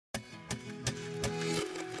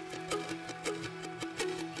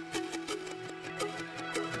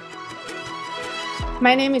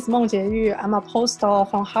My name is Mengjie. I'm a postdoc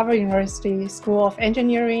from Harvard University School of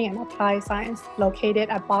Engineering and Applied Science, located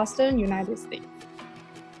at Boston, United States.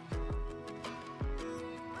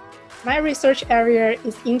 My research area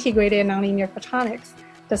is integrated nonlinear photonics,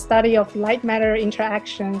 the study of light-matter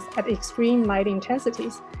interactions at extreme light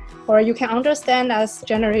intensities, or you can understand as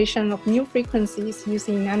generation of new frequencies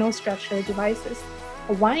using nanostructure devices.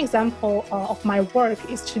 One example of my work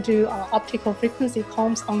is to do optical frequency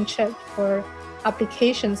combs on chip for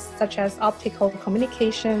applications such as optical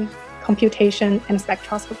communication, computation, and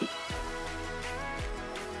spectroscopy.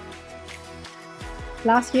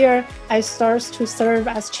 Last year, I started to serve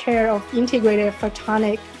as chair of integrated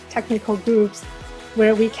photonic technical groups,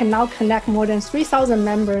 where we can now connect more than 3,000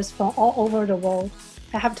 members from all over the world.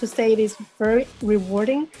 I have to say it is very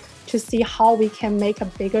rewarding to see how we can make a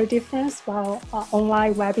bigger difference while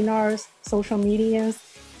online webinars, social medias,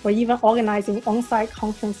 or even organizing on-site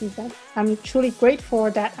conference events. I'm truly grateful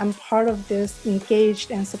that I'm part of this engaged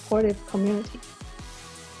and supportive community.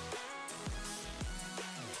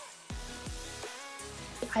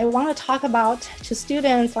 I want to talk about to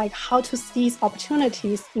students like how to seize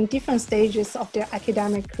opportunities in different stages of their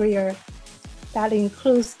academic career. That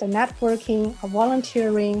includes the networking,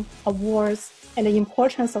 volunteering, awards, and the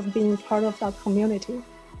importance of being part of that community.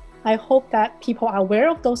 I hope that people are aware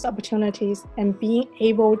of those opportunities and being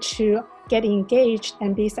able to get engaged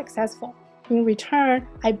and be successful. In return,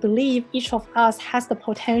 I believe each of us has the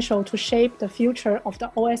potential to shape the future of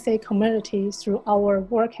the OSA community through our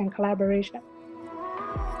work and collaboration.